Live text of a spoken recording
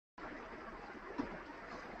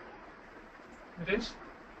Ritesh?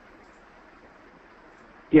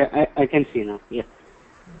 Yeah, I can see now. Yeah.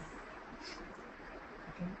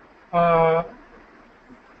 Uh,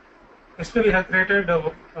 Yesterday we have created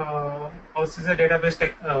is a database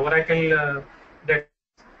Oracle data.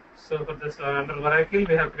 So for this under Oracle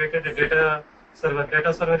we have created a data server.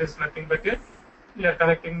 Data server is nothing but we are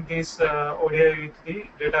connecting this ODI with the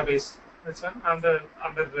database. That's one. Under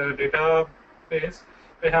the database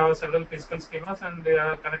we have several physical schemas and they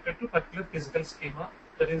are connected to particular physical schema.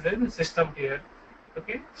 That is a system here.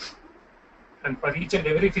 Okay. And for each and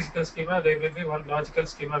every physical schema, there will be one logical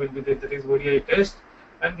schema will be there. That is ODI test,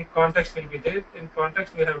 and the context will be there. In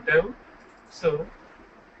context, we have dev. So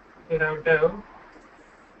we have dev.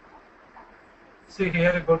 See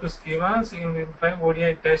here, go to schema. See in find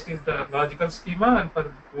ODI test is the logical schema, and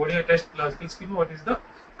for ODI test logical schema, what is the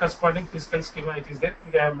corresponding physical schema? It is there.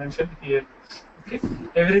 I have mentioned here. Okay.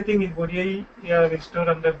 Everything in ODI will store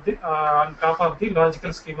under the on top of the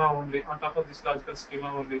logical schema only. On top of this logical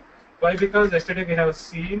schema only. Why? Because yesterday we have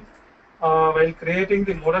seen while creating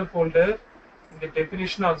the model folder in the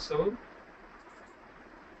definition also.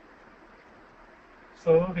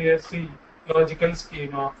 So here see logical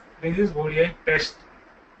schema. This is ODI test.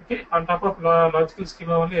 Okay, on top of logical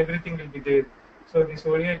schema only everything will be there. So this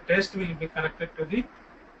ODI test will be connected to the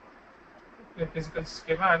physical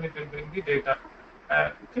schema and it will bring the data.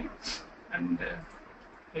 Okay, and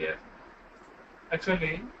here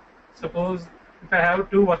actually suppose if I have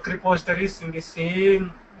two work repositories in the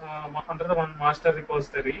same under one master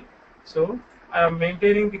repository, so I am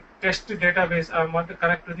maintaining the test database. I want to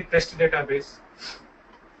connect to the test database.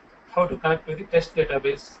 How to connect to the test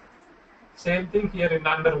database? Same thing here in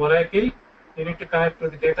under Oracle. You need to connect to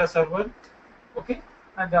the data server. Okay,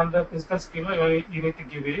 and under physical schema you need to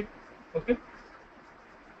give it. Okay,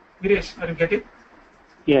 Viresh, are you getting?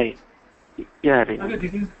 Yeah. Right. Okay,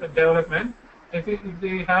 this is the development. If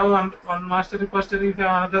we have one master repository, we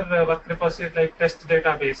have another work repository like test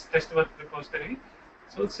database, test work repository.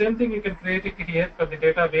 So same thing you can create it here for the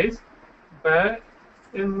database, but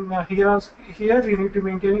in here you need to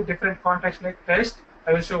maintain different context like test.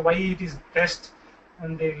 I will show why it is test,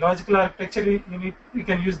 and the logical architecture you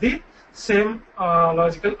can use the same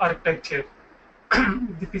logical architecture.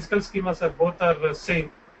 The physical schemas are both are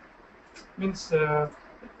same. Means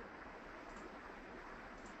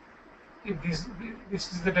if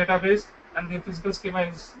this is the database and the physical schema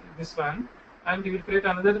is this one, and you will create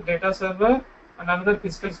another data server and another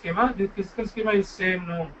physical schema. The physical schema is same.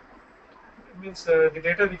 No, it means the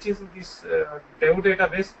data which is in this dev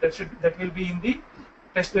database that will be in the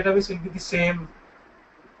test database will be the same.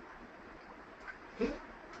 Okay.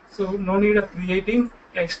 So no need of creating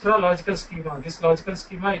extra logical schema. This logical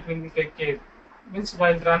schema it will be take care. Means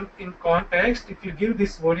while run in context, if you give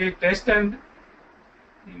this ODI test and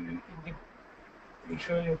we'll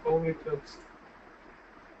show you how it works.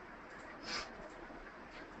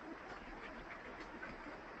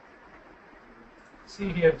 See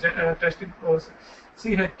here, testing process.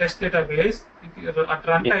 See here, test database. At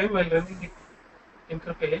runtime, while running the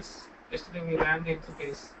interface, yesterday we ran the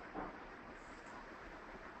interface.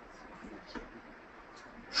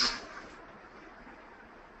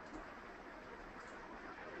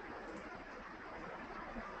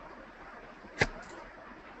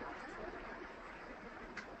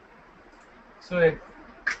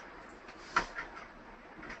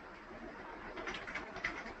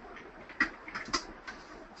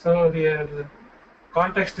 So here the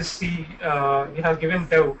context is C. We have given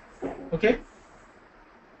dev. Okay.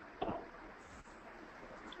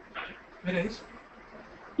 Vinesh?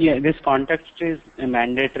 Yeah, this context is a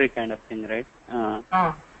mandatory kind of thing, right?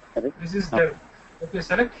 This is dev. Okay,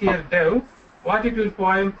 select here dev. What it will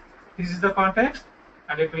point? This is the context,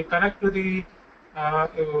 and it will connect to the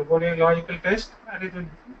ODI logical test, and it will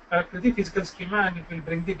connect to the physical schema, and it will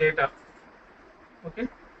bring the data. Okay.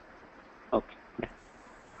 Okay.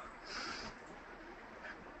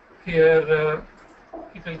 Here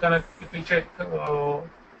it will connect. It will check.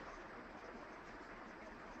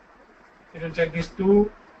 It will check these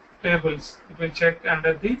two tables. It will check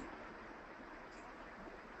under the.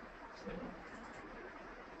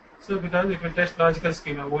 So because it will test logical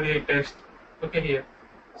schema, ODI test. Okay here.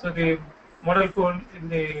 So the model code in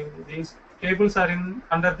these tables are in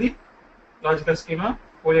under the logical schema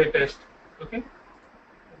ODI test. Okay.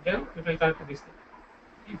 Then it will connect to this thing.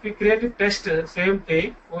 If you create a test, same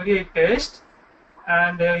thing, ODI test,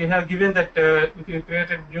 and you have given that if you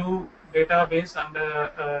create a new database and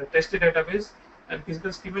test database and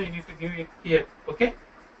physical schema, you need to give it here. Okay.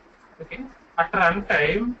 Okay. At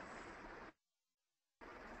runtime.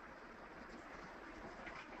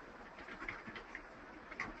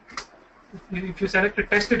 if you select a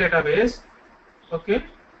test database, okay,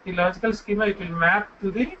 the logical schema, it will map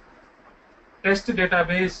to the test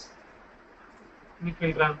database, it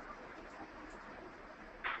will run.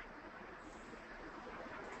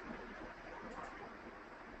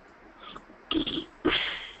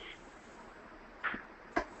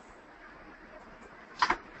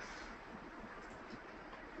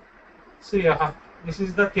 So yeah, this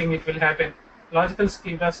is the thing, it will happen. Logical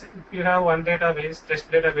schemas, if you have one database, test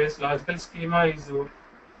database, logical schema is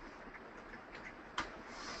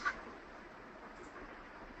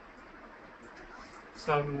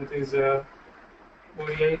some, it is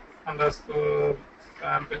ODI underscore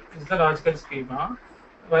sample is the logical schema.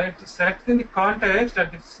 By selecting the context,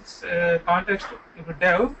 at this context, if you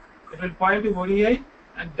dev, it will point to ODI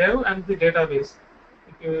and dev and the database.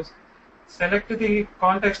 If you select the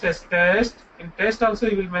context as test, in test also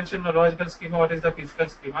you will mention the logical schema, what is the physical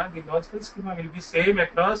schema. The logical schema will be same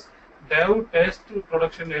across dev, test,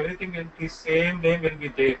 production, everything will be same name will be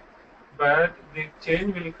there. But the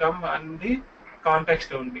change will come on the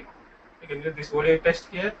context only. You can use this ODI test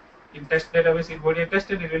here, in test database in ODI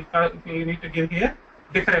test, and it will come, if you need to give here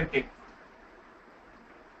different thing.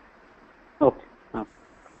 Okay.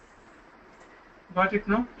 Got it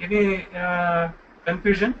now? Any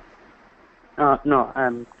confusion? No,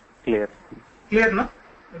 I'm clear. Clear, no?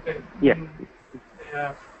 Okay. Yes.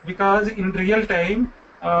 Yeah. Because in real time,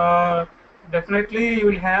 definitely you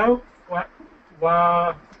will have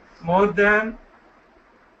more than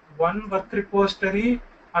one work repository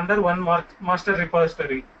under one master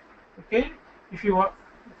repository. Okay. If you want,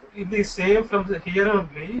 in the same from here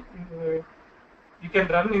only, you can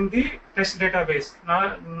run in the test database.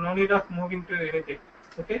 No need of moving to anything.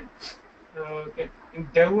 Okay. Okay. In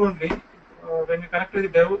dev only, when you connect to the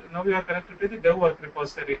dev, now you are connected to the dev work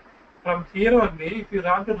repository. From here only, if you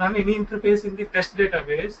want to run any interface in the test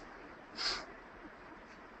database,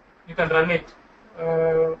 you can run it.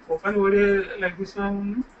 Open ODI like this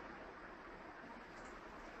one.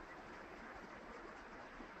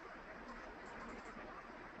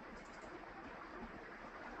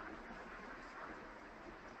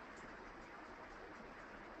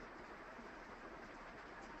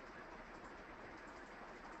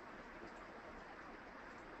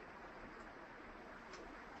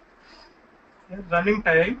 Running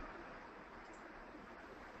time.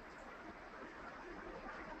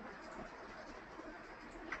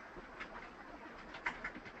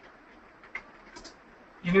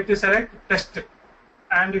 You need to select test,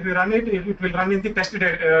 and if you run it, it will run in the test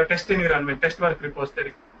environment, test work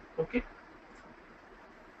repository. Okay.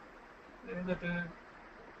 That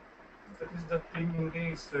is the thing in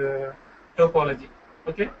this topology.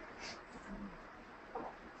 Okay.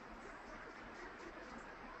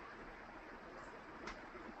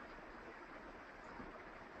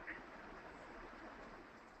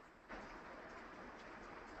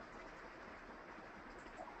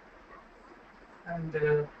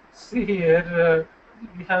 And see here,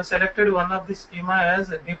 we have selected one of the schema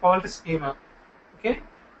as default schema. Okay,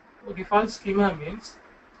 so default schema means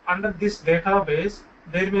under this database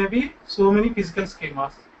there may be so many physical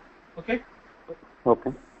schemas. Okay.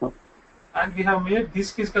 Okay. And we have made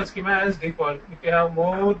this physical schema as default. If you have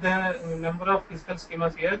more than number of physical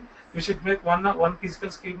schemas here, we should make one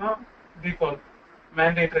physical schema default.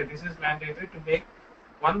 Mandatory. This is mandatory to make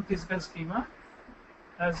one physical schema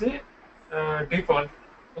as a default.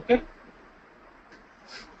 Okay.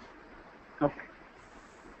 Okay.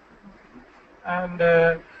 And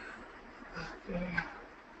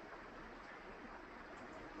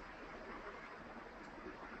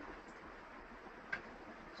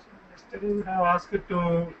yesterday we have asked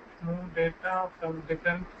to move data from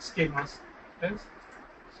different schemas. Yes.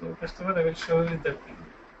 So first of all, I will show you that thing.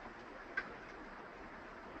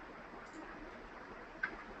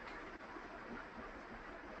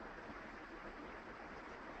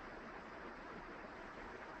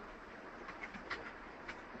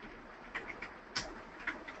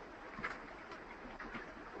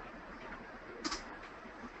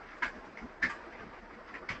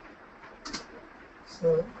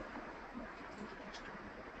 So,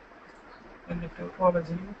 in the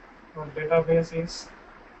topology, our database is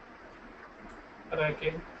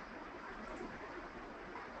ranking.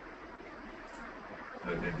 So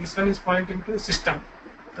this one is pointing to system.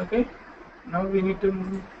 Okay. Now we need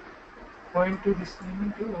to point to this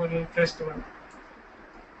one to only test one.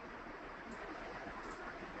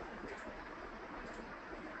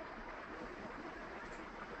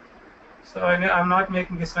 So I'm not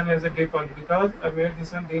making this one as a default because I made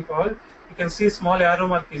this one default. You can see small arrow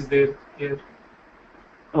mark is there here.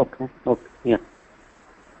 Okay. Okay. Yeah.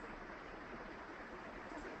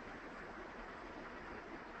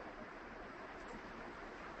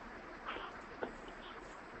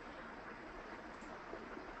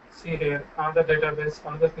 See here on the database,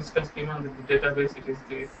 on the physical schema on the database, it is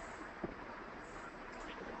there.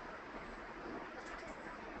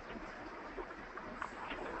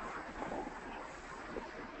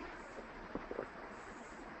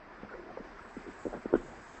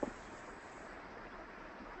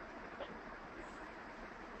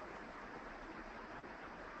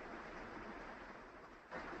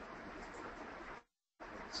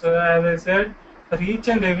 So as I said, for each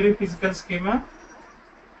and every physical schema,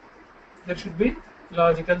 there should be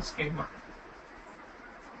logical schema.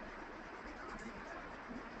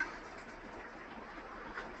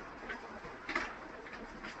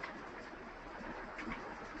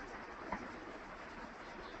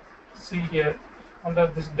 See here, under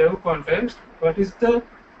this dev context, what is the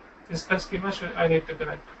physical schema should I need to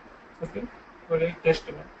connect? Okay, ODI test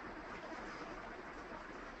one.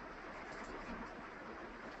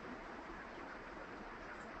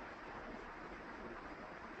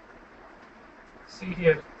 See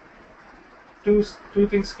here, two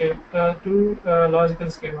things came, two logical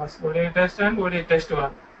schemas, ODI test and ODI test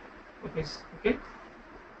one. Okay.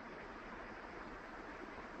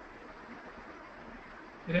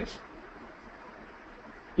 Dinesh?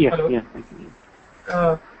 Yes, Hello? yes.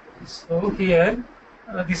 So here,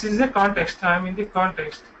 this is the context. I am in the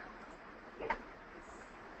context.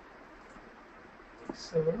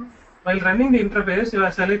 So while running the interface, you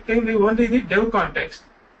are selecting only the dev context.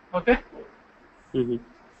 Okay. Mm-hmm.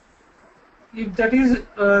 If that is,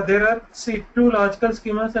 there are two logical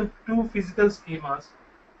schemas and two physical schemas.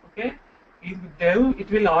 Okay. In dev,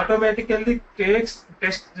 it will automatically takes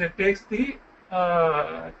the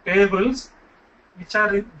tables which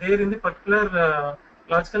are there in the particular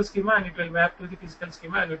logical schema, and it will map to the physical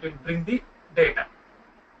schema, and it will bring the data.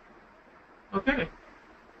 Okay.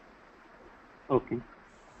 Okay.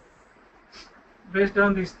 Based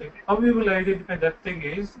on this thing, how we will identify that thing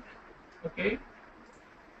is, okay,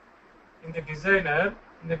 in the designer,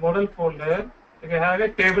 in the model folder, if you have a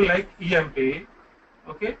table like EMP,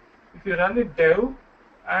 okay, if you run the dev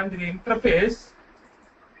and the interface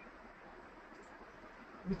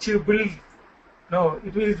which you build, no,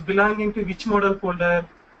 it is belonging to which model folder?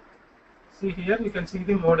 See here, you can see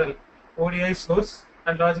the model, ODI source,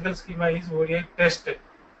 and logical schema is ODI test.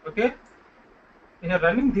 Okay, if you are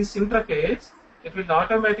running this interface, it will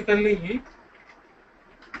automatically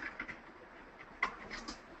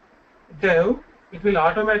it will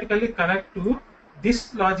automatically connect to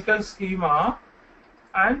this logical schema,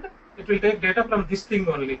 and it will take data from this thing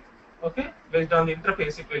only. Okay, based on the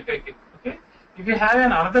interface, it will take it. Okay, if you have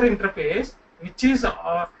another interface which is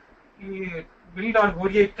built on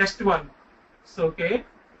ODI test one, so okay,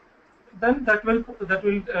 then that will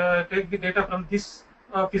take the data from this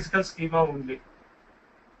physical schema only.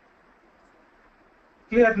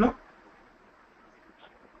 Clear, no?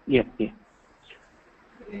 Yes, yes.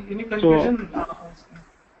 Any confusion?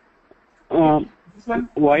 This one?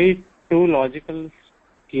 Why two logical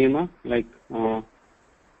schema, like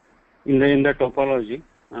in the topology?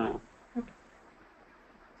 Okay.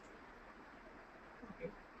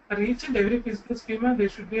 For each and every physical schema, there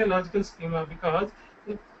should be a logical schema, because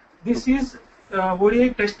this is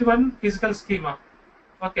ODI test one physical schema.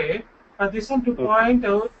 Okay. For this one to point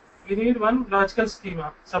out, we need one logical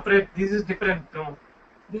schema separate. This is different. No,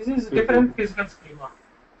 this is different physical schema.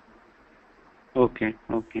 Okay.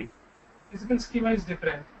 Physical schema is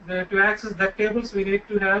different. To access that tables, we need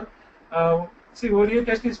to have, see, ODI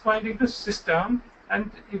test is pointing to system, and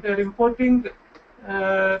if we are importing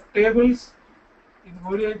tables in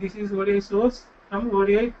ODI, this is ODI source from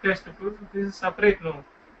ODI test. This is separate, no.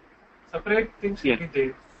 Separate things should be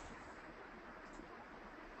there.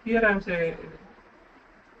 Here I am saying.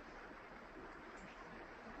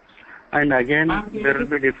 And again, there will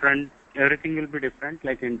be different, everything will be different,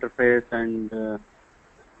 like interface and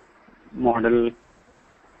model.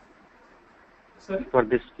 Sorry? For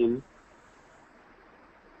this scheme.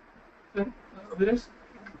 Viresh?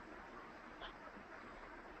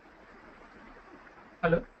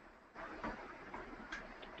 Hello?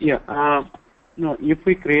 Yeah. No, if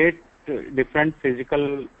we create different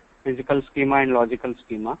physical schema and logical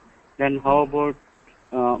schema, then how about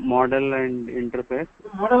model and interface?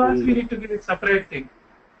 Model also we need to be a separate thing.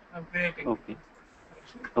 I'm creating. Okay.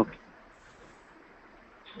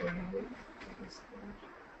 I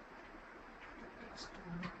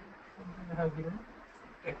have given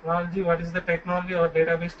technology. What is the technology or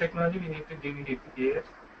database technology? We need to give it here.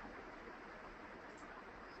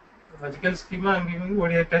 Logical schema, I'm giving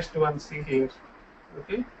ODI test one. See here.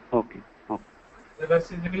 Okay. The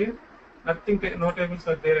rest is clear. Nothing. No tables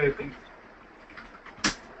are there, I think.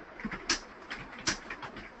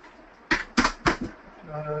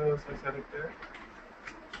 So selected.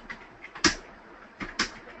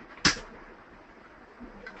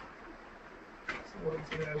 So I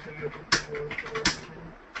should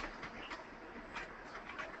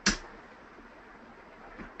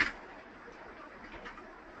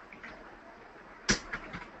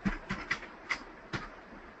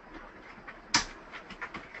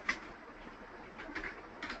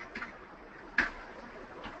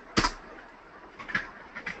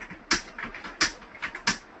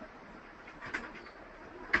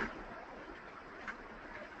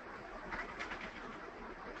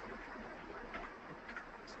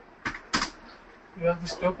yeah,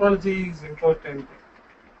 this topology is important.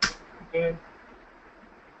 Okay.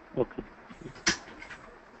 Okay.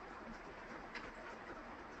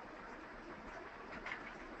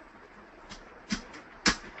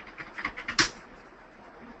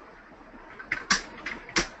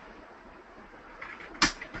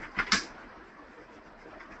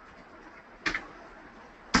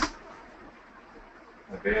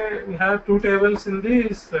 Okay, we have two tables in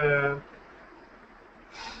this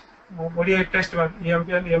ODI test one, EMP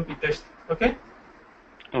and EMP test. Okay.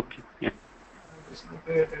 Okay. Yeah. Just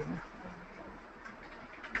create it.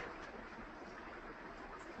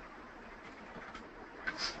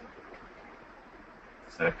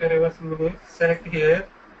 Select a reverse image. Select here.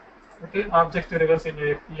 Okay, object to reverse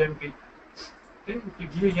image EMP. Okay, if you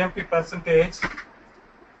give EMP percentage,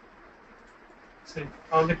 see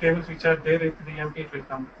all the tables which are there, if the EMP it will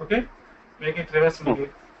come. Okay, make it reverse Oh.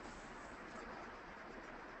 image.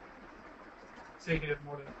 See here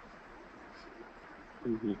model.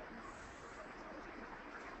 Mm-hmm.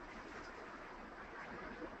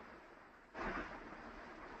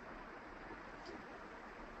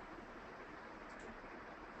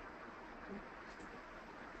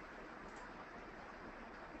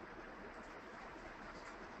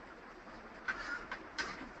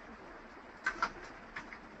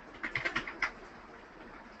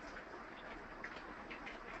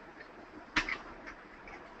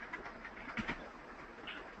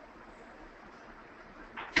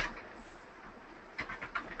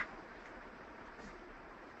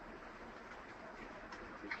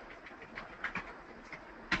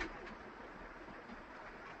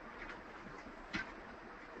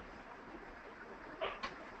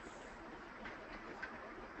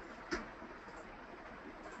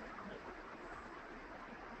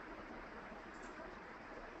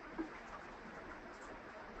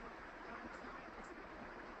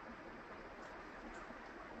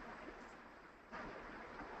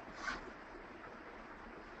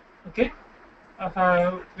 Okay, I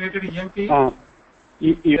have created EMP.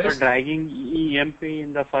 You are Test. dragging EMP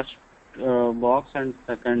in the first box and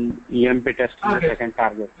second EMP test in the second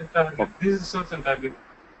target. The target. Okay. This is source and target.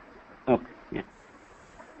 Okay. Yeah.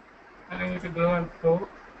 And I need to go and go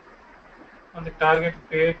on the target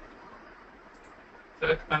page.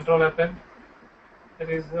 Select control append. That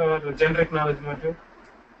is the generic knowledge module.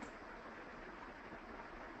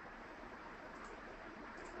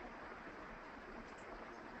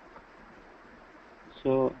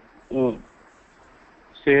 So,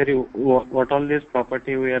 here, what all this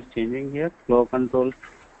property we are changing here? Flow control,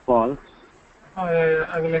 false. Oh, yeah,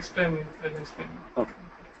 I will explain it. I will explain it. Okay.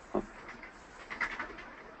 Okay.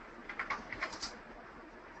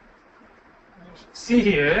 See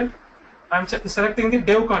here, I'm selecting the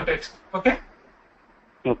dev context. Okay?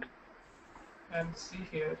 Okay. And see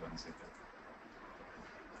here, one second.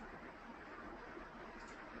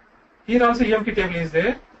 Here also EMP table is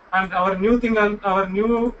there, and our new thing, our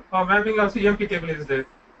new mapping also EMP table is there.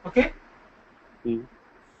 Okay? Mm.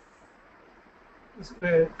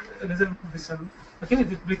 Listen, this one. Okay, it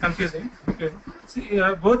will be confusing. Okay. See,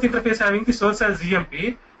 both interface having the source as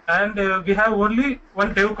EMP, and we have only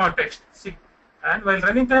one dev context. See, and while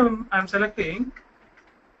running time, I'm selecting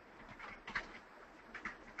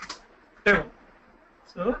dev.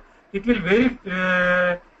 So it will vary.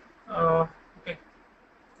 Okay,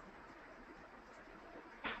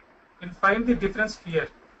 you'll find the difference here.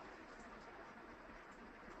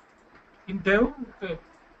 In dev, okay,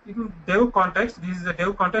 in dev context, this is the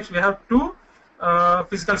dev context. We have two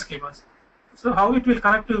physical schemas. So how it will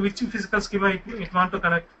connect to which physical schema it want to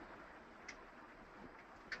connect?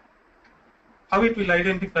 How it will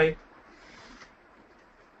identify?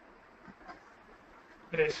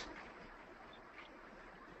 Great.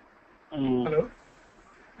 Hello.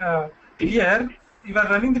 Here you are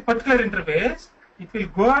running the particular interface. It will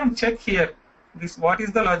go and check here. This what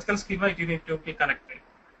is the logical schema it need to be connected.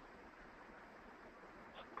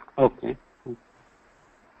 Okay.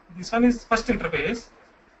 This one is first interface.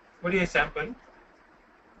 ODI sample.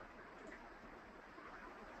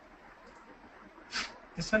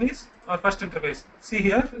 This one is our first interface. See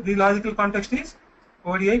here, the logical context is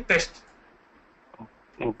ODI test.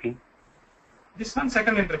 Okay. This one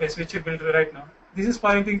second interface which you build right now. This is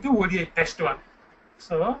pointing to ODI test one.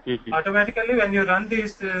 So automatically when you run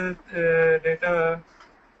this data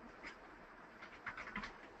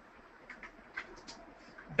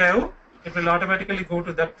dev, it will automatically go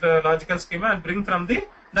to that logical schema and bring from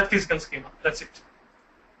that physical schema. That's it.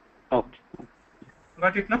 Okay.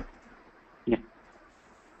 Got it now? Yeah.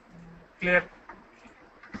 Clear?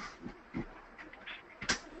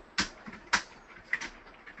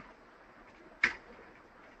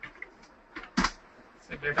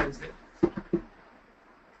 So data is there.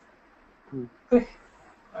 Okay.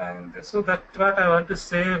 And so that's what I want to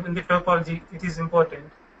say in the topology. It is important.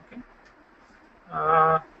 Okay.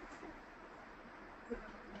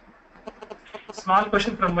 Small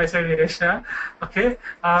question from my side, Viresha. Okay.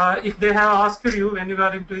 If they have asked you when you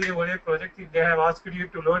are into the ODI project, if they have asked you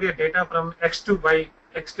to load your data from X to Y,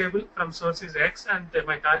 X table from source is X and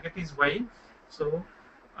my target is Y. So,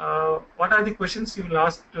 what are the questions you will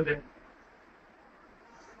ask to them?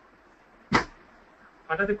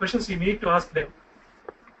 What are the questions you need to ask them?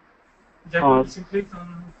 Simply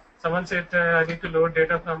someone said I need to load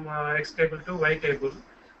data from X table to Y table.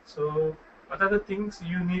 So what are the things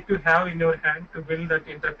you need to have in your hand to build that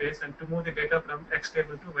interface and to move the data from X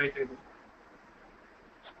table to Y table?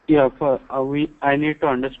 Yeah, for I need to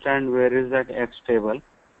understand where is that X table.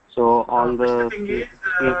 So all the thing is,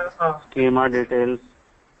 schema details.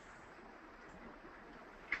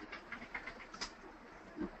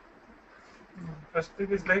 First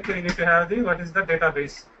thing is like you need to have what is the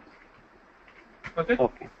database. Okay.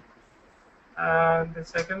 Okay. And the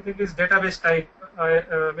second thing is database type.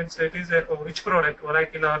 Means it is which product,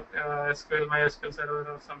 Oracle or SQL, MySQL server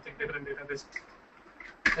or something different database.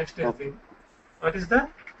 Next is the what is the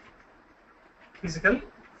physical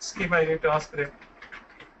schema you need to ask them.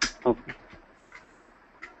 Okay.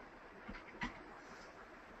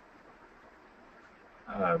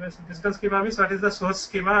 Physical schema means what is the source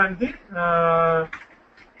schema and the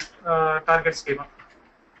target schema.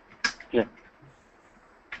 Yeah.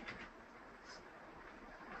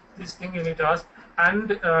 This thing you need to ask,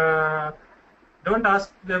 and don't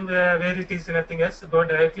ask them where it is, nothing else. Go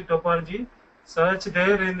directly topology, search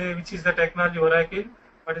there in which is the technology Oracle.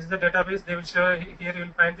 What is the database? They will show here. You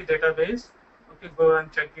will find the database. Okay, go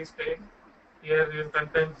and check this thing. Here you will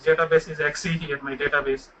contain database is XE here. My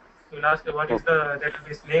database. You will ask what is the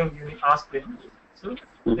database name. You will ask them. So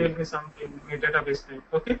there will be something in database name.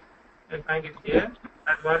 Okay, you'll find it here.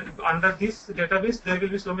 And what, under this database there will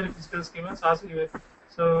be so many physical schemas. Ask you.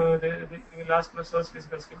 So they will ask for source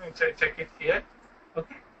physical schema. You check it here.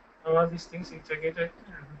 Okay. All these things you check it.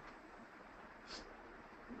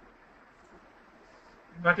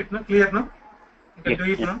 Got it now? Clear now? You can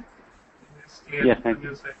do it now? It's clear. Yes, thank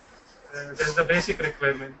you. That's the basic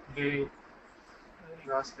requirement. You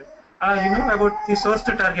asked it. You know about the source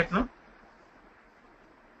to target, no?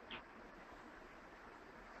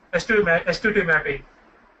 S2T mapping.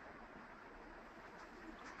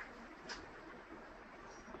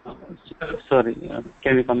 Sorry,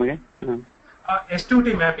 can you come again?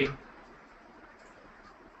 S2T mapping.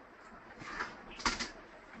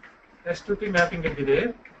 S2T mapping will be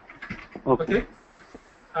there. Okay.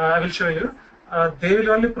 I will show you. They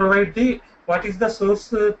will only provide what is the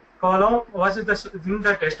source column. What is the in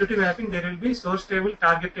that S2T mapping? There will be source table,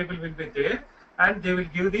 target table will be there, and they will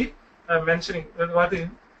give the mentioning what is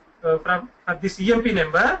from this EMP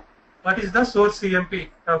number. What is the source EMP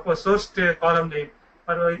for source column name?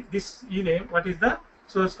 For this E name, what is the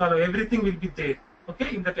source column? Everything will be there.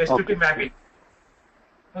 Okay, in the S2T mapping.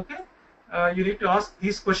 Okay. You need to ask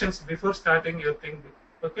these questions before starting your thing.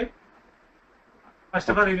 Okay. First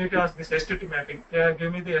of all, you need to ask this S2T mapping.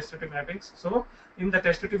 Give me the S2T mappings. So, in the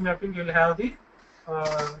S2T mapping, you will have the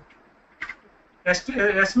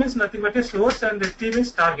S means nothing but a source and T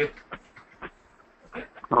means target. Okay.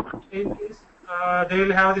 In this, they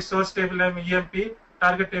will have the source table name EMP,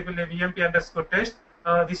 target table name EMP underscore test.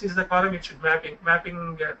 This is the column it should mapping.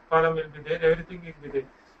 Mapping column will be there. Everything will be there.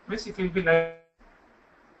 Means it will be like.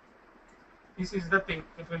 This is the thing.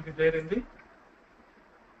 It will be there in the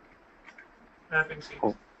mapping sheet.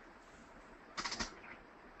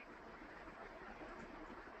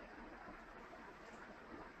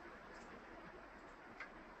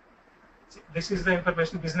 This is the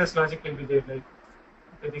information. Business logic will be there. Like,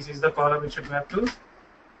 okay, this is the column it should map to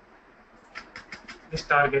this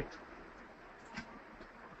target.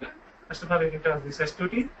 Okay. First of all, you need to ask this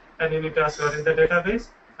S2T, and you need to ask what is the database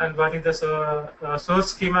and what is the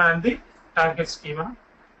source schema and the target schema.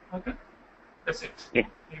 Okay. That's it. Yeah.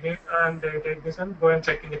 You need, and take this one, go and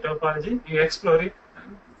check in the topology, you explore it,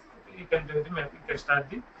 and you can do the mapping, you can start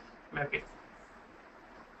the mapping.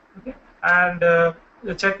 Okay, and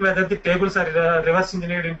check whether the tables are reverse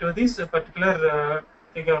engineered into this particular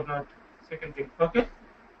thing or not. Second thing, okay.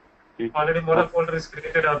 Already model Okay. folder is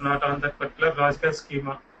created or not on that particular logical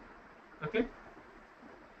schema. Okay.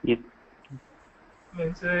 Yeah.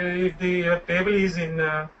 Means if the your table is in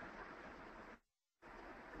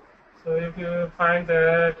so if you find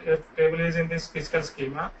that your table is in this physical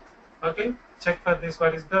schema, okay, check for this.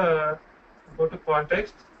 What is the go to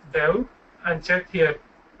context dev and check here.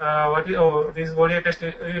 What is this ODI test?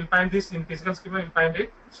 You will find this in physical schema. You will find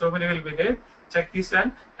it. So many will be there. Check this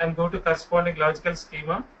and go to corresponding logical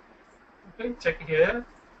schema. Okay, check here.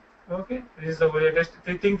 Okay, this is the ODI test.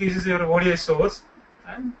 I think this is your ODI source,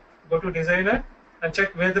 and go to designer and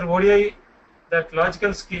check whether ODI that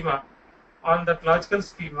logical schema on that logical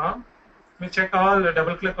schema. We check all,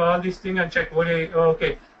 double click all these things and check ODI.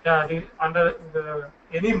 Okay, yeah, under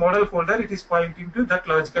any model folder, it is pointing to that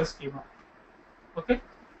logical schema. Okay.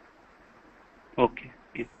 Okay.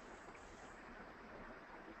 Yeah.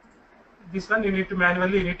 This one you need to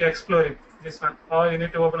manually, you need to explore it. This one, or you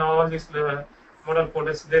need to open all these model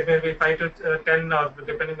folders. There may be 5 to 10, or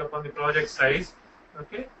depending upon the project size.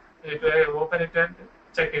 Okay, you need to open it and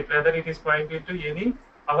check it whether it is pointing to any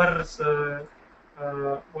ours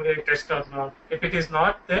ODI test or not. If it is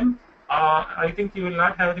not, then I think you will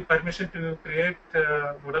not have the permission to create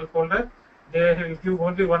model folder. They will give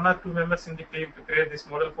only 1 or 2 members in the team to create this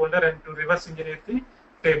model folder and to reverse engineer the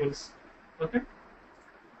tables. Okay.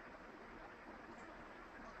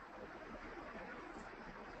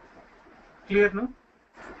 Clear now?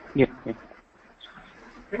 Yeah. Yeah.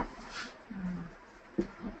 Okay.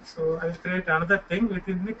 So I will create another thing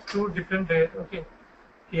within the 2 different okay,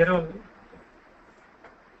 here only.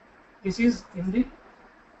 This is in the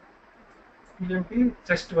EMP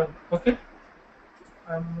test 1. Okay.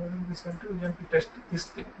 I am moving this one to EMP test.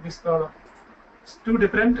 This column. It's 2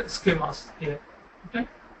 different schemas here. Okay.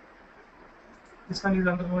 This one is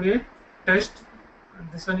under ODI test,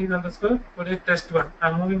 and this one is underscore ODI test 1. I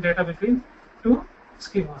am moving data between 2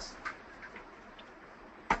 schemas.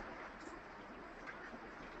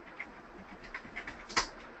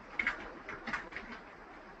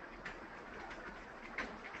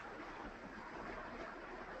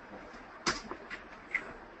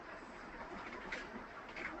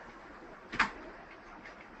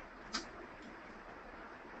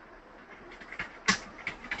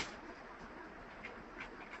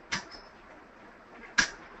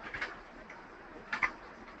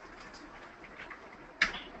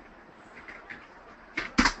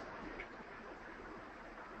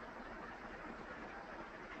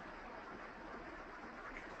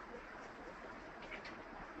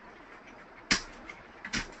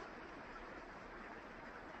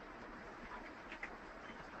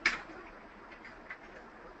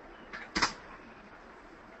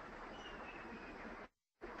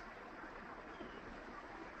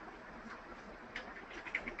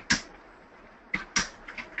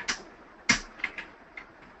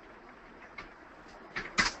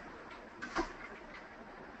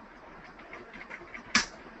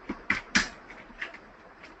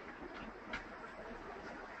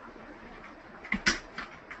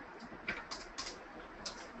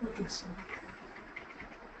 Okay, so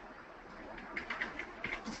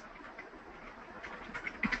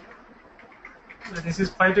this is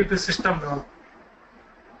pointing to system now.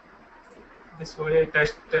 This ODI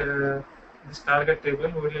test, this target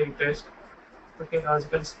table, ODI test, okay,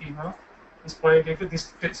 logical schema is pointing to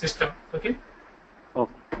this system. Okay.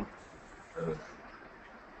 Okay.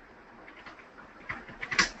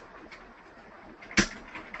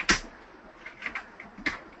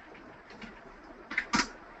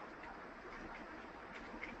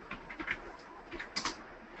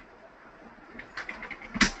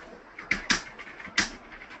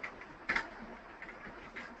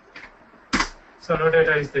 So no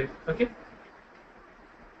data is there. Okay.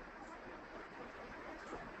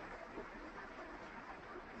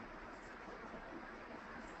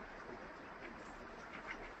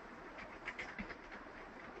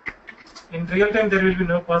 In real time, there will be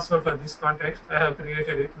no password for this context. I have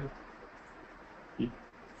created it.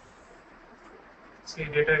 See,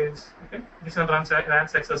 data is okay. This one ran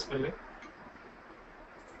successfully.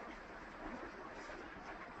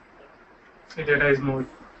 See, data is moved.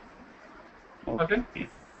 Okay.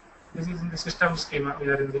 This is in the system schema. We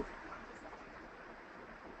are in the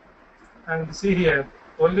and see here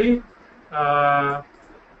only no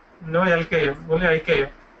LKM, only IKM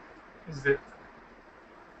is there.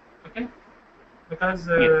 Okay, because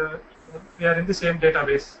we are in the same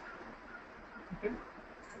database. Okay.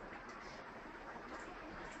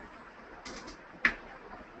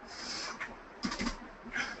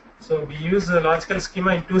 So we use a logical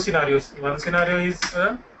schema in two scenarios. One scenario is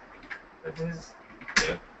that is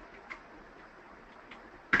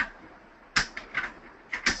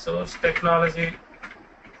source technology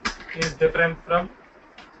is different from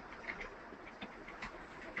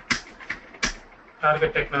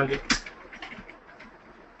target technology.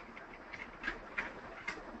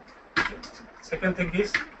 Second thing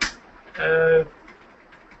is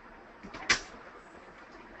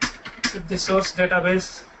if the source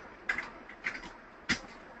database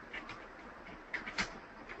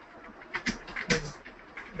is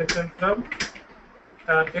different from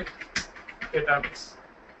target database.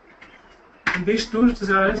 In these two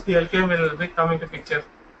scenarios, the LKM will be coming to picture.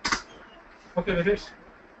 Okay, Videsh?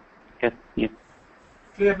 Yes, yes.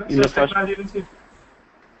 Clear? No? In the Source first, technology means it.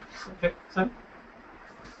 Okay, sorry.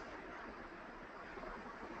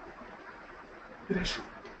 Videsh.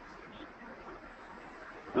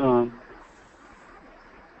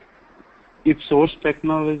 if source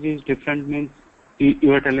technology is different means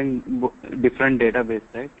you are telling different database,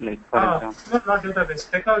 right? Like for example. No, not database.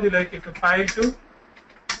 Technology like it file to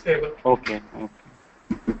table. Okay, okay.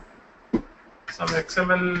 Some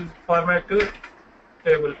XML format to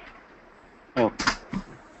table. Okay.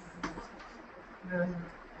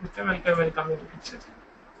 HTML will come into picture.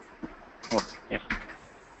 Okay. Yes.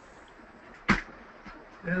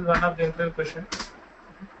 This is one of the interview questions.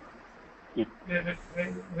 Yeah.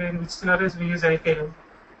 In which scenarios we use LKM.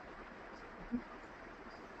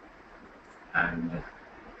 And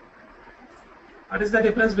what is the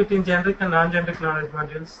difference between generic and non-generic knowledge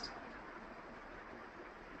modules?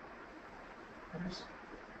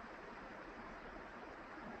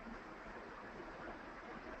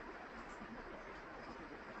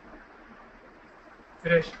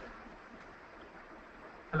 Suresh.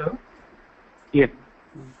 Hello? Yes.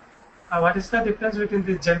 What is the difference between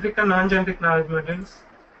the generic and non-generic knowledge modules?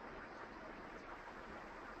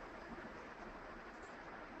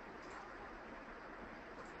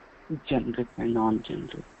 Generic and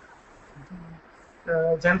non-generic.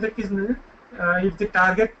 Generic is if the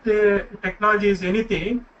target technology is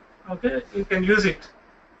anything, okay, you can use it.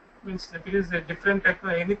 Means if it is a different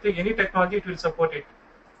technology, any technology, it will support it.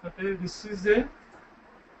 Okay, this is a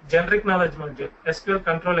generic knowledge module, SQL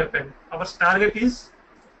control append. Our target is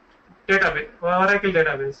database, Oracle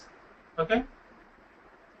database. Okay.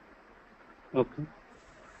 Okay.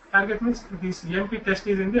 Target means this EMP test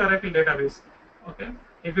is in the Oracle database. Okay.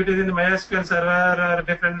 If it is in the MySQL server or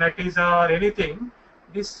different Netezza or anything,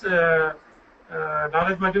 this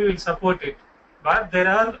knowledge module will support it. But there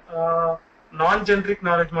are non-generic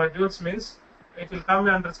knowledge modules, means it will come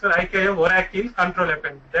under IKM Oracle control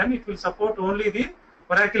append. Then it will support only the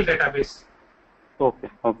Oracle database. Okay.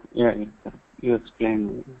 Okay. Yeah. Yeah. You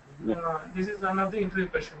explained. Yeah. This is one of the interview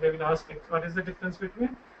question they will ask it. What is the difference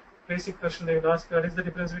between basic question they will ask? What is the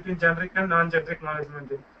difference between generic and non-generic knowledge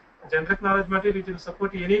module? Generic knowledge module, it will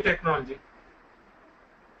support any technology.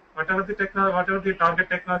 Whatever the technology, whatever the target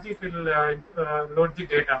technology, it will load the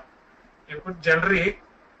data. You put generic,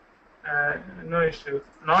 no issue.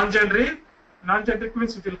 Non-generic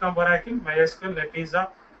means it will come Oracle, MySQL, Netezza,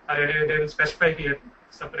 or they will specify here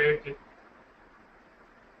separately.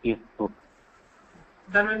 Yes. Okay.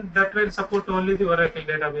 Then that will support only the Oracle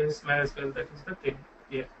database, MySQL. That is the thing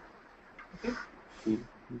here. Okay.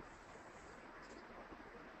 Mm-hmm.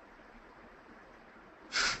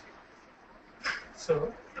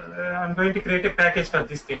 So I'm going to create a package for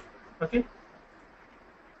this thing. Okay.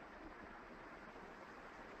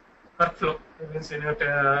 Workflow means in your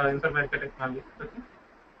informatica technology. Okay.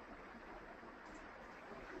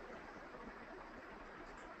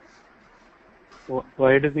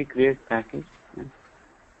 Why do we create package? Yeah.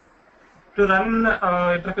 To run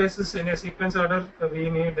interfaces in a sequence order, we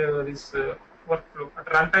need this workflow. At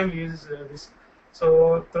runtime, we use this.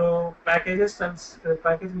 So through packages and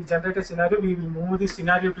package, we generate a scenario. We will move the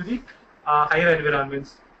scenario to the higher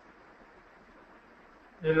environments.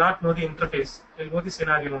 We will not know the interface. We will know the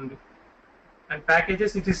scenario only. And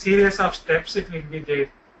packages, it is series of steps. It will be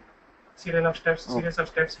there. Series of steps. Oh. Series of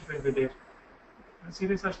steps. It will be there. And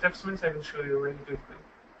series of steps means I will show you when it will be.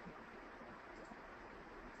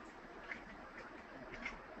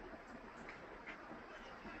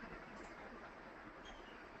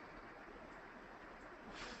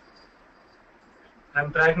 I'm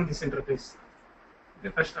dragging this interface.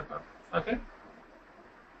 Okay, first of all. Okay.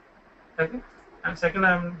 Okay. And second,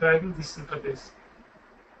 I'm dragging this interface.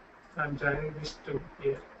 I'm dragging this to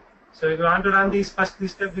here. So if you want to run these first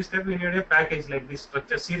this step, you need a package like this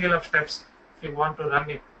structure, serial of steps if you want to run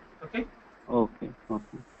it. Okay? Okay.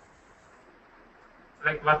 Okay.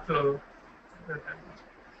 Like workflow.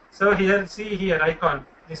 So here, see here icon.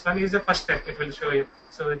 This one is the first step. It will show you.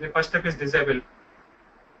 So the first step is disable.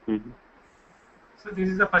 Mm-hmm. So this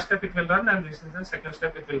is the first step it will run, and this is the second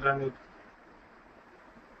step it will run it.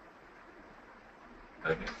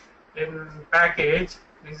 Okay. In package,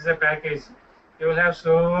 this is a package. You will have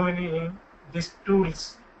so many these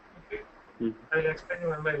tools. Okay. Mm-hmm. I will explain you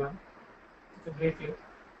one by one. Okay, briefly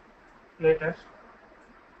later.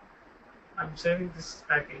 I'm saving this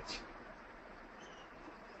package.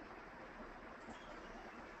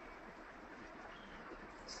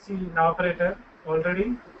 See in operator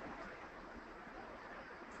already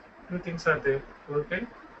two things are there. Okay.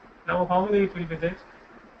 Now how many it will be there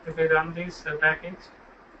if I run this package?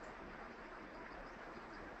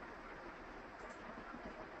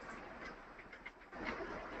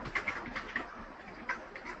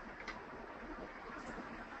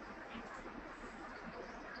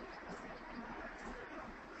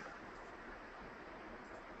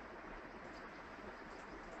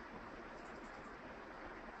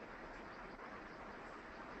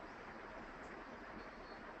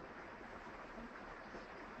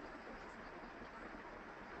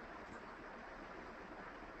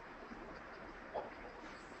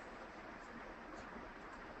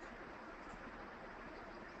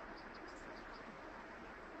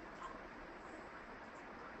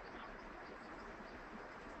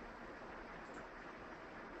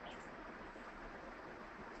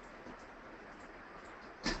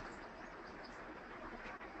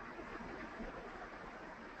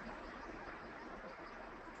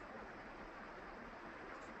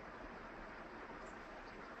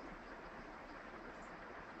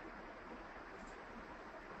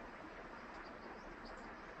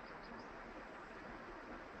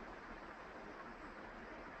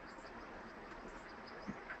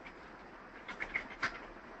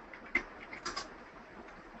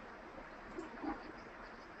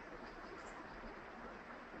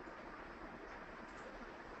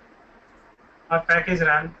 Our package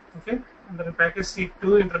ran. Okay. Under the package C,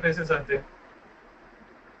 two interfaces are there.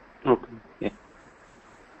 Okay. Yeah.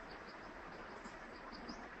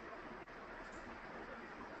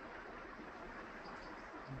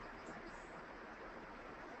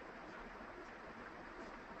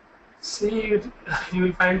 See, you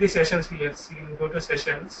will find the sessions here. See, you go to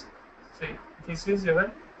sessions. See, this is your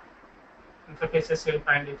interfaces. You will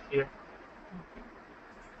find it here.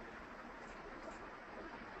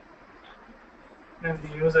 And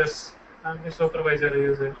the users and the supervisor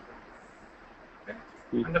user. Okay.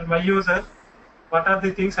 Mm-hmm. Under my user, what are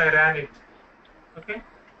the things I ran it? Okay.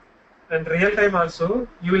 And real time also,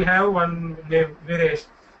 you will have one name, Viresh.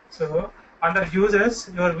 So under users,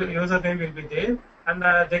 your username will be there,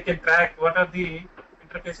 and they can track what are the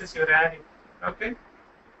interfaces you ran it. Okay.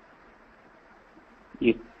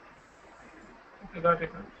 Yeah. Okay, got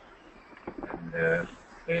it. And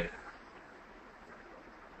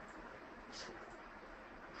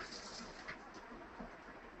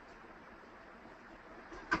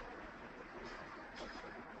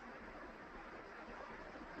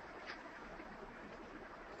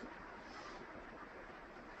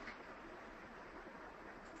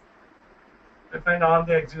find all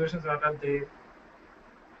the executions what are the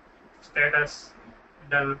status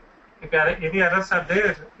done. If any errors are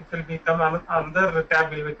there, it will become another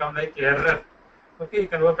tab will become like error. Okay, you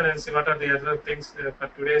can open and see what are the error things for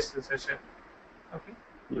today's session. Okay,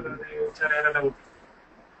 what are the which are error out.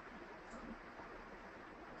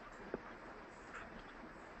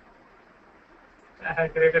 I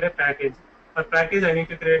have created a package. For package, I need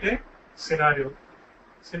to create a scenario.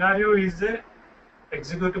 Scenario is a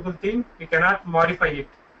executable thing. We cannot modify it.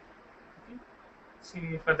 Okay.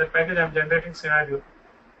 See, for the package, I am generating scenario.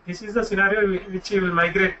 This is the scenario which you will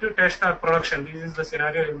migrate to test or production. This is the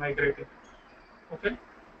scenario you will migrate it. Okay.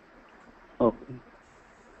 Okay.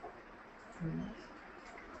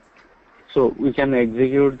 So we can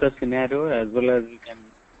execute the scenario as well as we can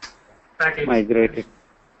Package. migrate it.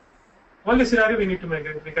 Only scenario we need to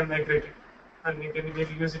migrate. We can migrate it, and we can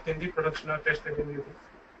use it in the production or test and everything.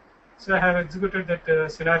 So I have executed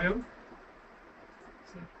that scenario.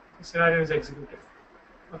 So the scenario is executed.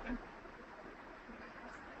 Okay.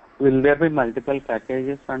 Will there be multiple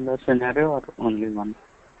packages under scenario or only one?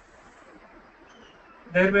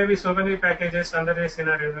 There may be so many packages under a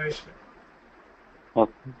scenario. No issue.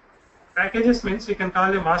 Okay. Packages means you can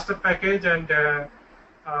call a master package and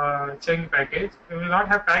child package. We will not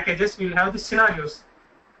have packages. We will have the scenarios.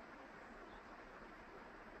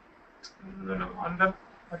 No, under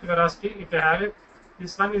what you are asking, if you have it,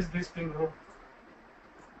 this one is this thing. No?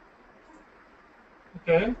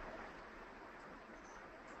 Okay,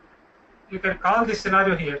 you can call this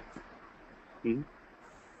scenario here.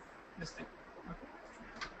 This thing.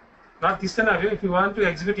 Not this scenario. If you want to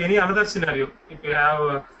execute any another scenario, if you have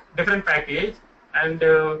a different package, and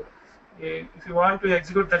if you want to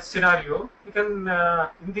execute that scenario, you can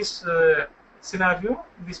in this scenario,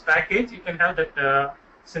 this package, you can have that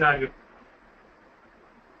scenario.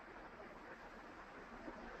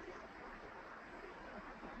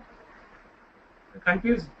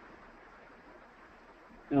 Confused?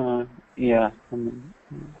 Yeah.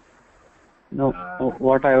 No,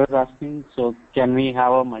 what I was asking, so can we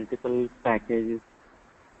have a multiple packages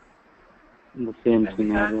in the same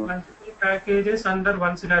scenario? Multiple packages under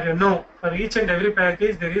one scenario. No, for each and every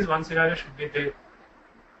package, there is one scenario should be there.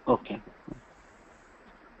 Okay.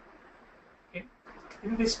 Okay.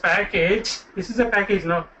 In this package, this is a package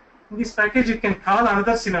now. In this package, you can call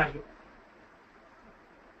another scenario.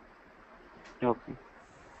 Okay.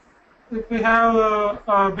 If we have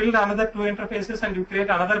build another two interfaces and you create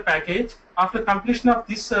another package, after completion of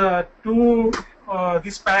this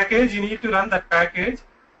this package, you need to run that package.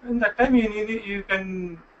 In that time, you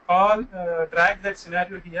can call drag that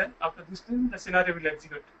scenario here. After this thing, the scenario will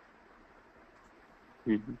execute.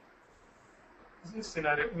 Mm-hmm. This is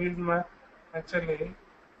scenario. We will actually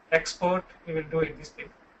export. We will do it this thing.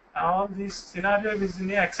 All this scenario is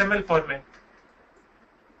in a XML format.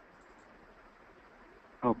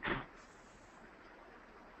 Okay.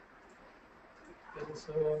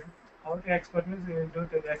 So how to export means we will do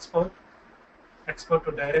the export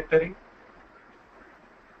to directory.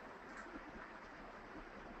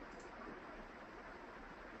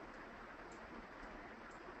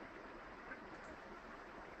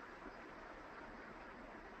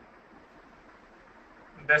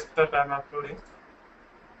 Desktop I am uploading.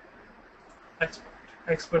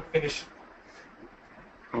 Export finish.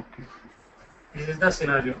 Okay. This is the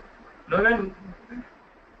scenario. Load and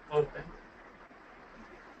open.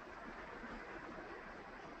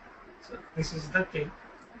 So this is the thing,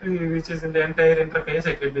 which is in the entire interface.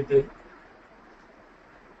 It will be there.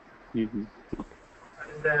 Mm-hmm.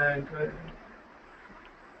 And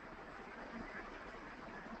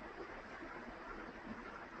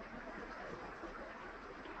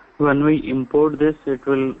when we import this, it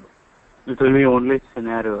will be only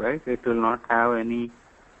scenario, right? It will not have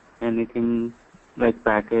anything like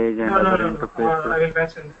package and other interfaces. I will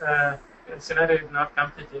mention scenario is not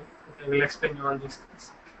completed. Okay, I will explain you all these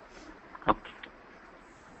things. Okay.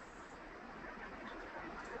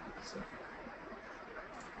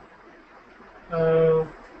 So,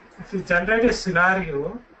 if you generate a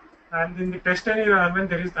scenario and in the test environment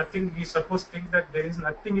there is nothing, we suppose think that there is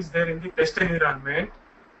nothing is there in the test environment.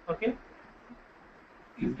 Okay.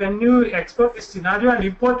 When you export this scenario and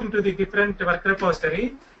import into the different work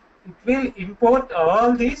repository, it will import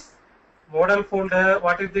all these model folder,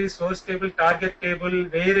 what is the source table, target table,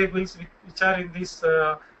 variables which are in this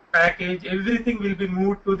package, everything will be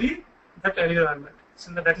moved to that environment.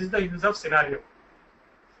 So that is the use of scenario.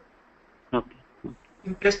 Okay.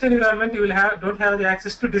 In test environment, you will don't have the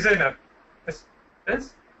access to designer. Yes.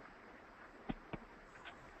 Yes.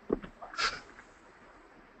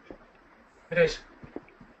 Suresh.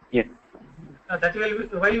 Yes. That will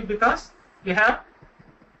be, why? Because we have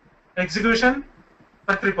execution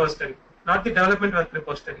work repository, not the development work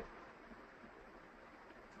repository.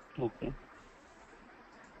 Okay.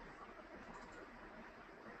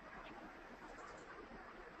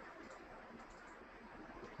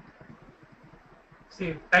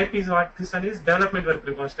 See, type is what this one is development work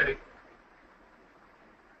repository.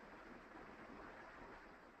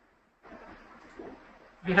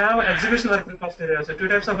 We have execution work repository also. Two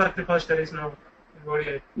types of work repositories now in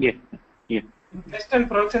ODI. Yes. Yes. In test and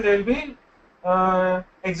production, there will be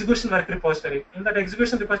execution work repository. In that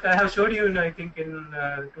execution repository, I have showed you, I think, in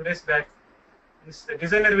 2 days back. This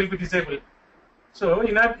designer will be disabled. So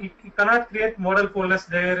you cannot create model folders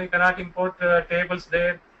there. You cannot import tables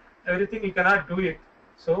there. Everything you cannot do it.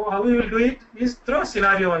 So how we will do it is through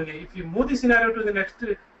scenario only. If you move the scenario to the next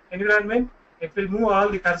environment, it will move all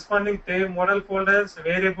the corresponding model folders,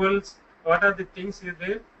 variables, what are the things is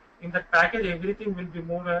there in that package. Everything will be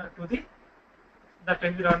moved to that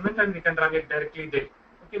environment, and we can run it directly there.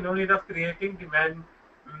 Okay, no need of creating the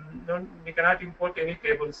we cannot import any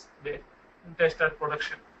tables there in test or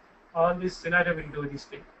production. All this scenario will do this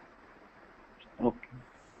thing. Okay.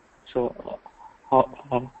 So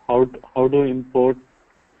how do you import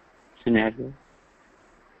scenario?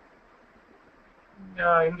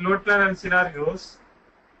 In load plan and scenarios,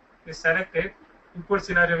 we select it. Import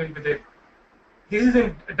scenario will be there. This is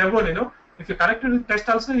in demo, If you connect to the test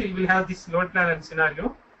also, you will have this load plan and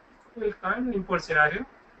scenario. You will find import scenario.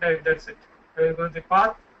 That's it. I will go to the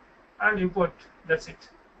path and import. That's it.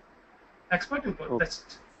 Export, import. Okay. That's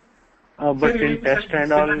it. But Here you in will test be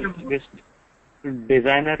and all, this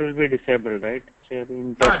designer will be disabled, right? So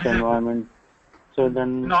in test disabled. environment. So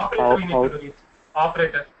then In operator, we need to do it.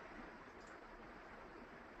 Operator.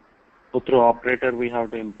 So through operator we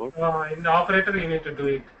have to import. In the operator, you need to do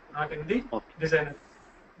it, not in the Okay. designer.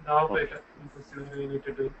 The operator, you need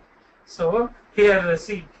to do it. So here,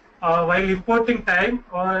 see, while importing time,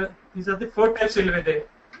 these are the 4 types will be there.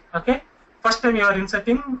 Okay. First time you are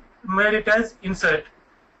inserting, made it as insert.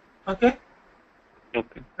 Okay.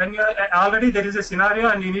 Okay. When you are already there is a scenario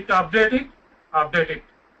and you need to update it, update it.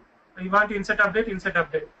 You want to insert update, insert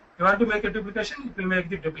update. You want to make a duplication, it will make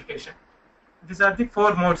the duplication. These are the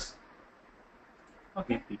 4 modes.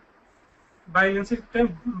 Okay. By insert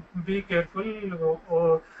time, be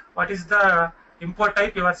careful. What is the import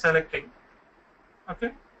type you are selecting?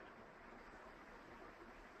 Okay.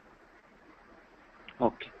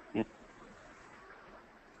 Okay. Yeah.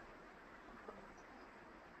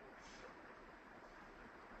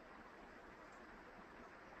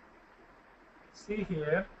 See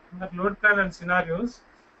here, the load plan and scenarios.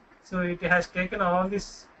 So it has taken all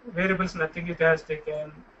these variables. Nothing it has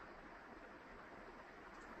taken.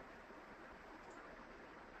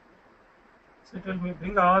 So it will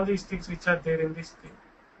bring all these things which are there in this thing.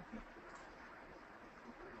 Okay.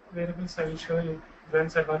 Variables I will show you.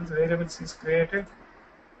 Once variables is created.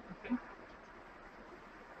 Okay.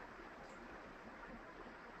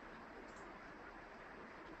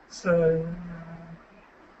 So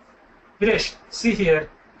Viresh, see here,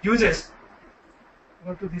 uses.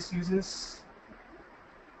 Go to this uses.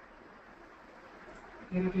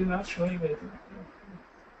 Here it is not showing anything.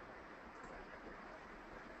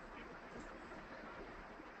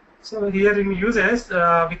 So here in uses,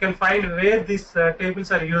 we can find where these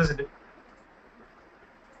tables are used.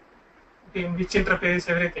 Okay, in which interface,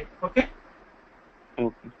 everything. Okay.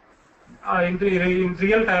 Okay. In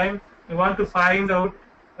real time, you want to find out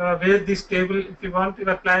where this table. If you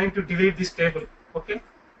are planning to delete this table. Okay.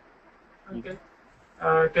 Okay.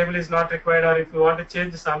 Table is not required, or if you want to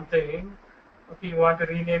change something, okay, you want to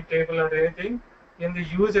rename table or anything, in the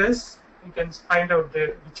uses you can find out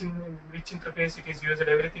there which interface it is used.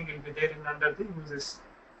 Everything will be there in under the uses.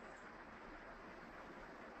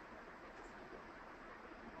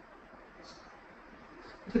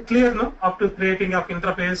 Is it clear, no? Up to creating of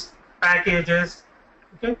interface, packages,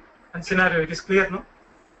 okay, and scenario. It is clear, no?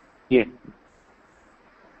 Yeah.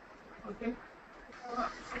 Okay.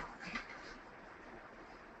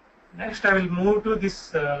 Next, I will move to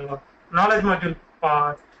this knowledge module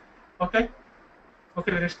part. Okay.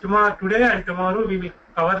 Okay, today and tomorrow we will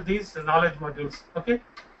cover these knowledge modules. Okay.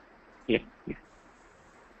 Yeah. Yeah.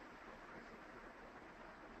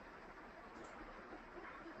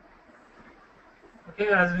 Okay,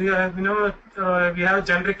 as we have, we have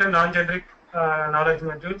generic and non-generic knowledge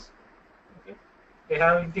modules. Okay. We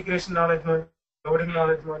have integration knowledge module, loading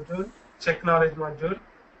knowledge module, check knowledge module,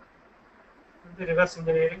 and the reverse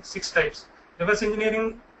engineering. 6 types. Reverse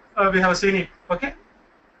engineering, we have seen it. Okay.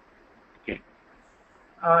 Okay.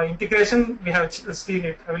 Integration, we have seen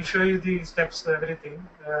it. I will show you the steps, everything.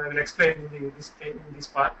 I will explain in this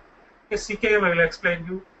part. Okay, CKM, I will explain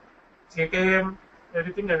you. CKM,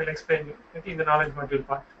 everything I will explain you. Okay, in the knowledge module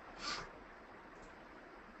part.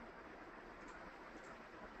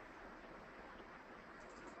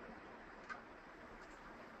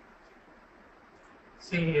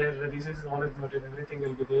 See here, this is knowledge module. Everything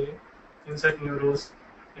will be there. Insert new rows.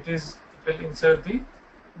 It will insert the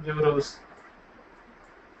new rows.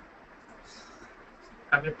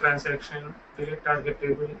 Target transaction, delete target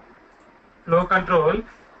table, flow control.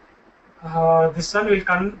 This one will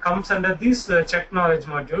comes under this check knowledge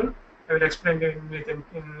module. I will explain you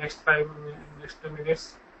in next 2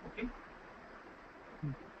 minutes. Okay.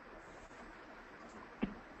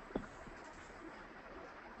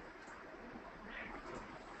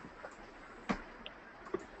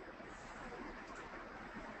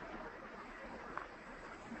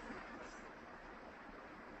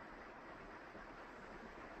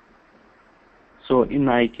 So in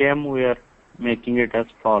IKM we are making it as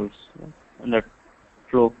false. That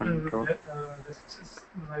flow control.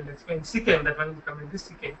 I'll explain CKM. That one will come in this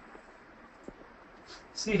CKM.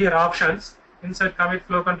 See here options. Insert commit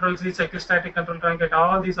flow control, see cyclostatic control target.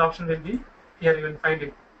 All these options will be here. You will find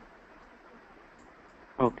it.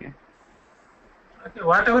 Okay. Okay.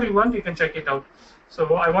 Whatever you want, you can check it out.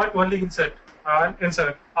 So I want only insert.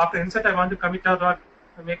 Insert. After insert, I want to commit or not,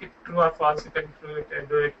 make it true or false. You can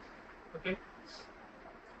do it. Okay.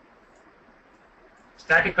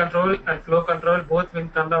 static control and flow control both will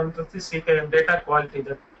come down to the CKM data quality.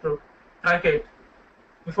 That to truncate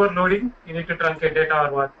before loading, you need to truncate data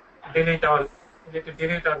or what? Delete all. You need to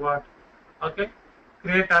delete or what? Okay.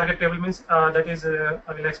 Create target table means that is I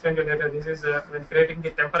will explain to you later. This is when creating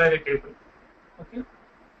the temporary table. Okay.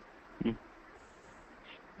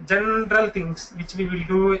 General things which we will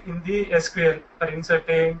do in the SQL for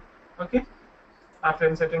inserting. Okay. After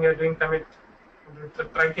inserting, you are doing commit.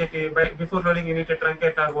 Truncate before loading. You need to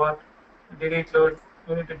truncate or what? Delete load.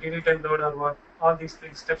 You need to delete and load or what? All these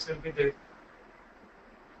three steps will be there.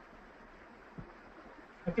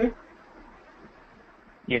 Okay.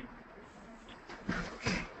 Yes.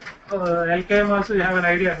 LKM also you have an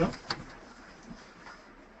idea, no?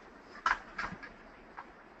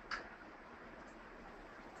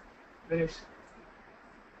 Various.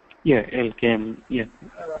 Yeah, LKM. Yeah.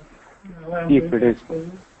 If it is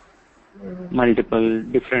multiple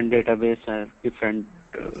different database or different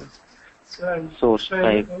source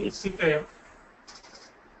type. CKM.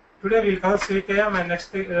 Today we'll cover CKM and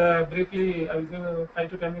next briefly I will give 5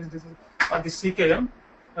 to 10 minutes on the CKM.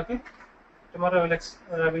 Okay. Tomorrow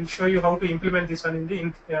we'll show you how to implement this one in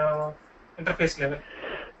the interface level.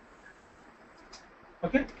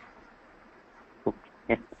 Okay.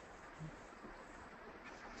 Okay.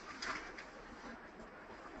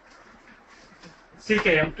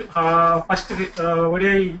 CKM. First,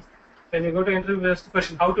 ODI. When you go to interview, first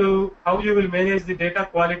question: how you will manage the data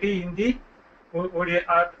quality in the ODI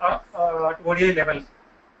at ODI level?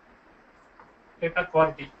 Data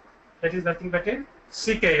quality. That is nothing but a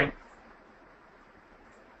CKM.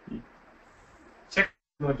 Check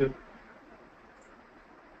module.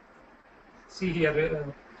 See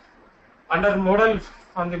here under model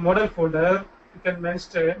on the model folder you can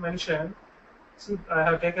mention. See, I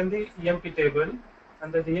have taken the EMP table.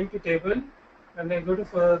 Under the EMP table, and I go to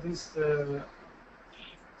for this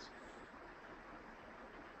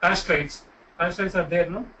constraints. Constraints are there,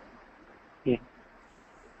 no? Yeah.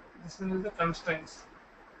 This is the constraints.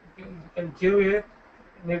 You can give it.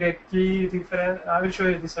 Need a key reference. I will show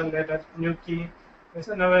you this one later. New key.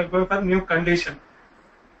 So now I go for new condition.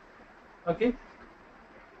 Okay.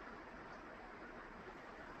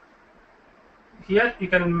 Here you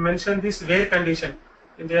can mention this where condition.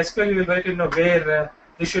 In the SQL you will write where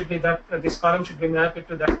this should be that this column should be mapped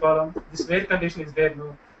to that column. This where condition is there.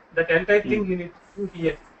 No, that entire thing you need to do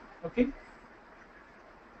here. Okay.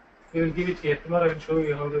 We will give it here. Tomorrow I will show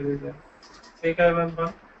you how to do that.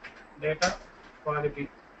 CKM data quality.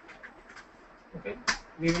 Okay.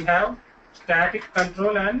 We will have static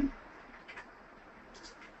control and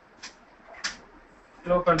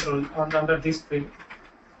flow control under this thing.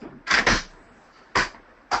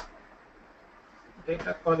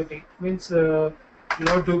 Data quality means no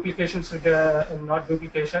duplications, not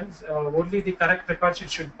duplications. Only the correct records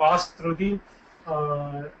should pass through the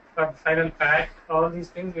final pack. All these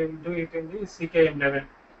things we will do it in the CKM level.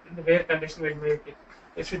 In the where condition we will make it.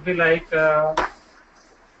 It should be like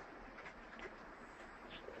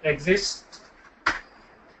exists.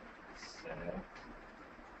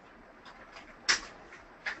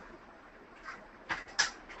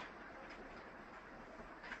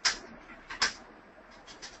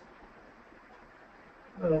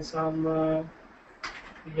 Some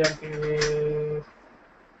EMP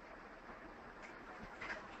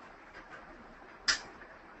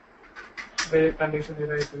where condition is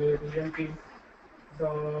right where EMP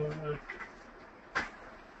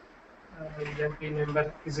EMP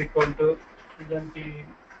number is equal to EMP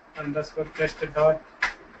underscore test dot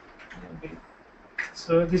EMP.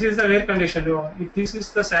 So this is the where condition. If this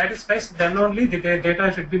is the satisfies, then only the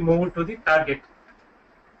data should be moved to the target.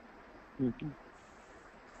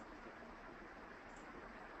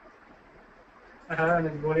 I have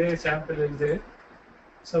an ODI sample in there.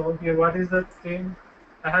 So here, what is the thing?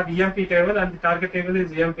 I have EMP table and the target table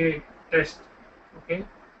is EMP test. Okay.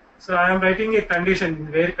 So I am writing a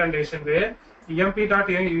condition, where condition where EMP dot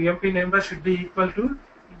EMP number should be equal to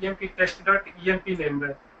EMP test dot EMP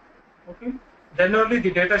number. Okay. Then only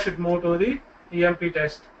the data should move to the EMP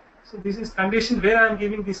test. So this is condition where I am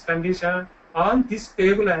giving this condition on this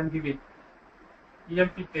table I am giving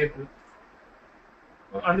EMP table.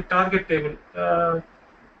 On the target table,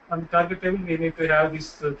 we need to have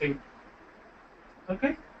this thing.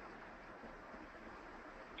 Okay.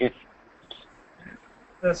 Yes.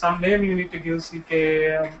 Some name you need to give CK.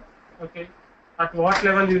 Okay. At what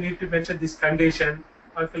level you need to mention this condition?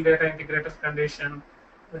 Oracle Data Integrator condition.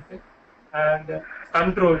 Okay. And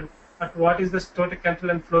control. At what is the static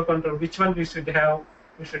control and flow control? Which one we should have?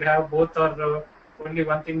 We should have both or only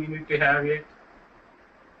one thing you need to have it.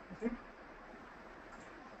 Okay.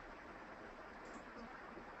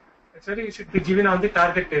 Actually, it should be given on the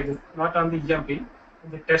target table, not on the EMP. In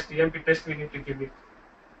the test, EMP test, we need to give it.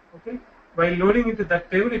 Okay. While loading into that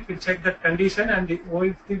table, it will check that condition, and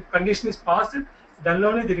if the condition is passed, then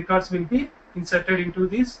only the records will be inserted into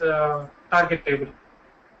this target table.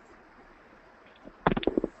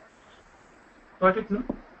 Got it, no?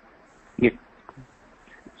 Yeah.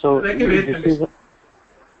 So like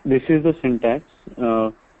this is the syntax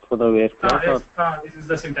for the where class. Yes. This is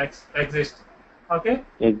the syntax. Exist. Okay.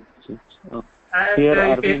 Exists. And Here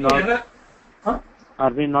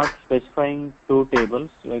are we not specifying two tables,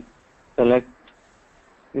 like select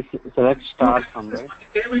star somewhere?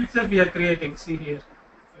 The table itself we are creating. See here,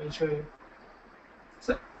 I will show you.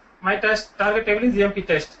 So my target table is EMP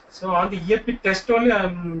test. So on the EMP test only I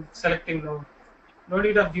am selecting now. No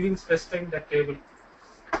need of specifying that table.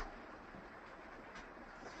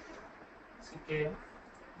 Okay.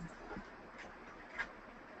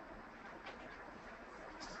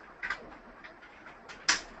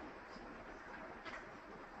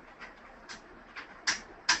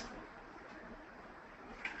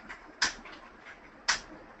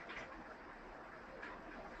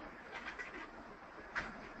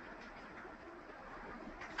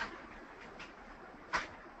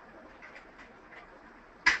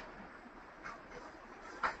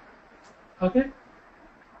 Okay.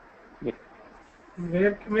 Yeah.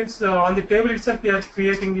 Where means on the table itself we are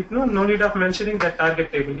creating it. No need of mentioning the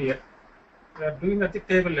target table here. We are doing at the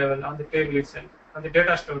table level on the table itself. On the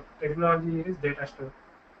data store. Technology here is data store.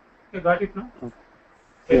 You got it, no?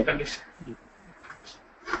 Yeah. Condition.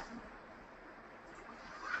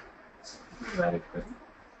 Very good.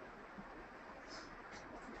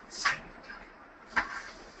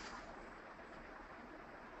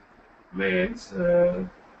 Means you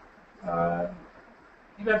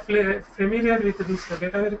are familiar with this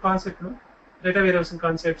data warehousing concept, no? Data warehousing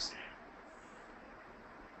concepts.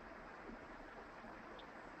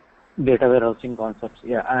 Data warehousing concepts.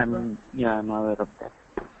 Yeah, I'm aware of that.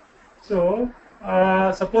 So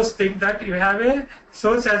suppose think that you have a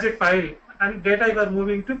source as a file and data you are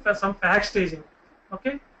moving to some pack staging.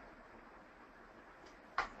 Okay.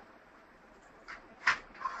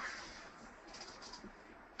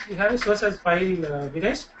 You have a source as file,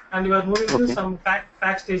 Vinesh, and you are moving to some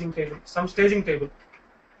pack staging table, some staging table.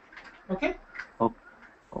 Okay. Oh.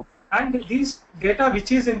 And this data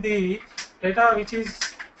which is in the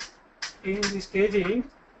staging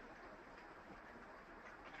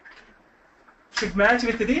should match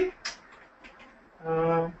with the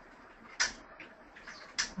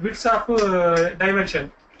widths of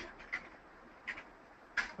dimension.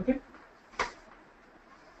 Okay.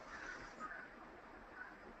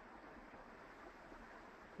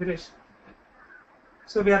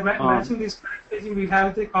 So we are matching this staging. We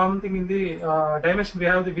have the common thing in the dimension. We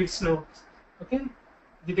have the widths now. Okay.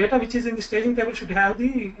 The data which is in the staging table should have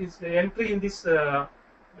the entry in this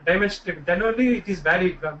dimension table. Then only it is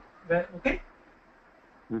valid. Okay.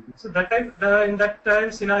 So that time, in that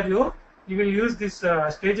time scenario, you will use this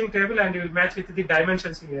staging table and you will match with the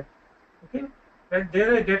dimensions here. Okay. When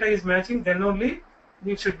their data is matching, then only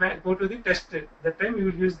you should go to the test. That time you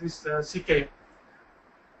will use this CKM.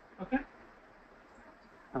 Okay.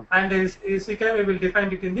 And CKM we will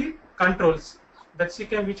define it in the controls. That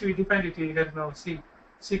CKM which we defined it here now.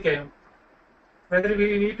 CKM. Whether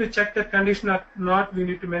we need to check that condition or not, we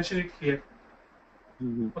need to mention it here.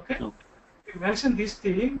 Okay. We mention this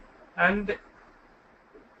thing, and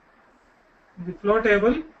the flow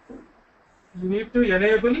table you need to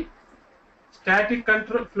enable static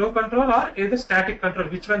control, flow control, or either static control,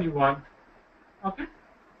 which one you want. Okay.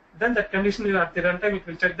 Then that condition will, at the runtime, it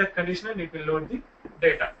will check that condition and it will load the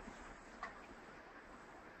data.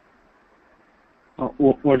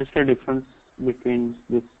 What is the difference between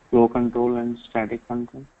this flow control and static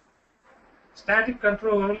control? Static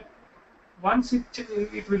control, once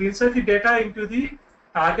it will insert the data into the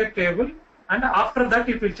target table, and after that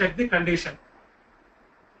it will check the condition.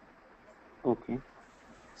 Okay.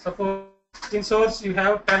 Suppose in source you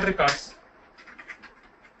have 10 records.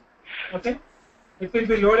 Okay. It will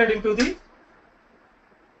be loaded into the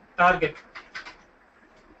target.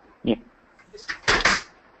 Yeah.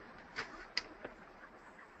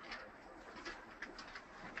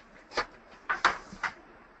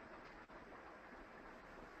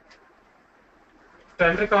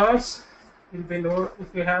 Ten records will be loaded.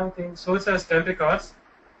 If you have things source as 10 records,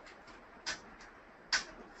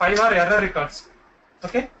 5 are error records.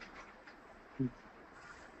 Okay.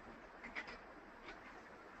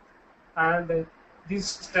 And this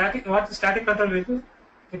static, what the static control will do?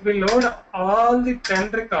 It will load all the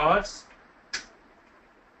 10 records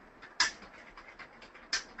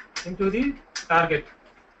into the target.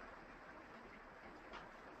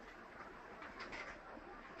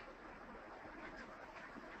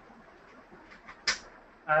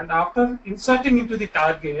 and after inserting into the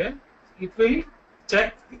target, it will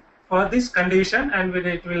check for this condition and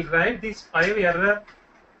it will write these 5 error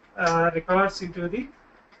records into the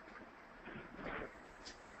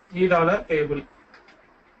 $E table.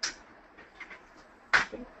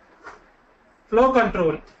 Okay. Flow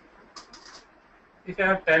control. If you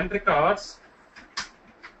have 10 records,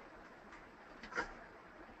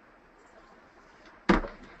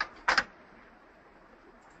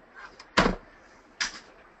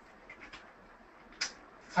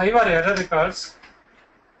 five are error records.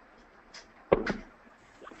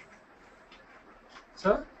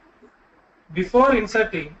 So before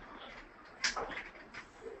inserting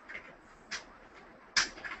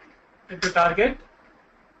into target,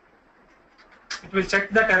 it will check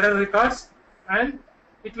that error records and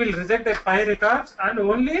it will reject the 5 records, and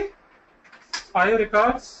only 5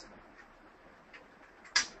 records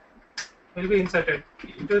will be inserted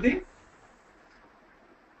into the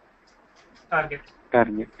target.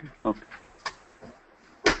 Okay.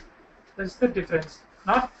 That's the difference.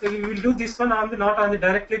 Not we will do this one on the not on the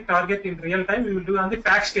directly target in real time. We will do on the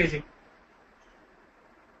fact staging.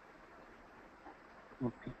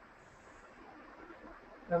 Okay.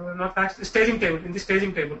 Not fact staging table, in the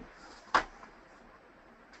staging table.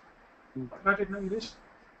 Got it, no English?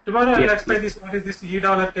 Tomorrow I will explain this. What is this $E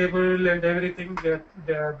table and everything?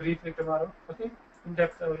 Briefly tomorrow. Okay. In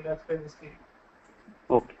depth I will explain this to you.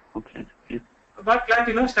 Okay. Yes. But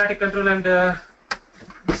glad static control and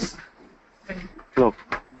Flow.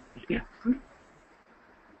 Yeah.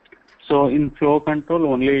 So in flow control,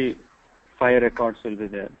 only 5 records will be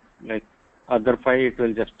there. Like other 5, it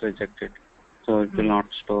will just reject it. So it will not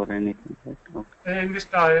store anything. Right? Okay. In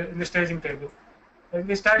the staging table. In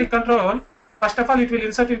the static control, first of all, it will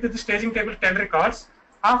insert into the staging table 10 records.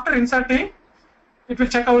 After inserting, it will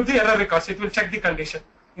check out the error records. It will check the condition.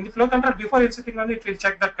 In the flow control, before inserting only, it will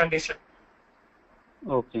check that condition.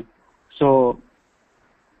 Okay. So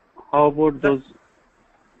how about those?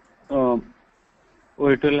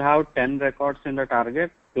 It will have 10 records in the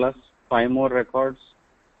target plus 5 more records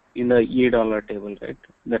in the $E table, right?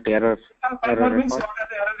 That error. Error means what are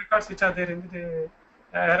the error records which are there in the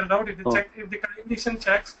error out? It will check if the condition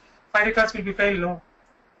checks, 5 records will be failed, no,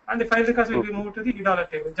 and the 5 records will be moved to the $E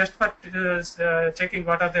table just for checking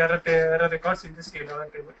what are the error records in this $E table.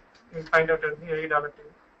 You will find out in the $E table.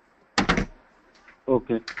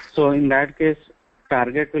 Okay. So in that case,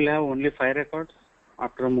 target will have only 5 records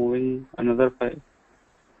after moving another 5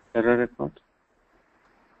 error records.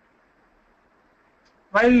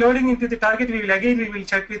 While loading into the target, we will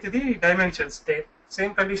check with the dimensions there.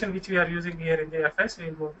 Same condition which we are using here in the FS, we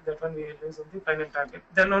will move that one we will use in the final target.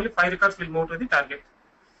 Then only 5 records will move to the target.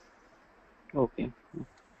 Okay.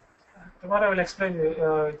 Tomorrow I will explain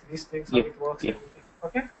these things, how it works. Yeah.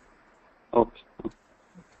 Okay? Okay.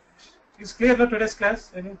 Is clear no today's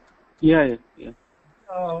class? Yeah.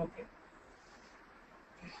 Oh, okay.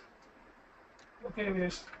 Okay,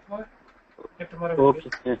 Vish. Tomorrow. Okay.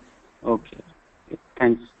 Yeah. Okay.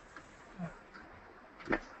 Thanks.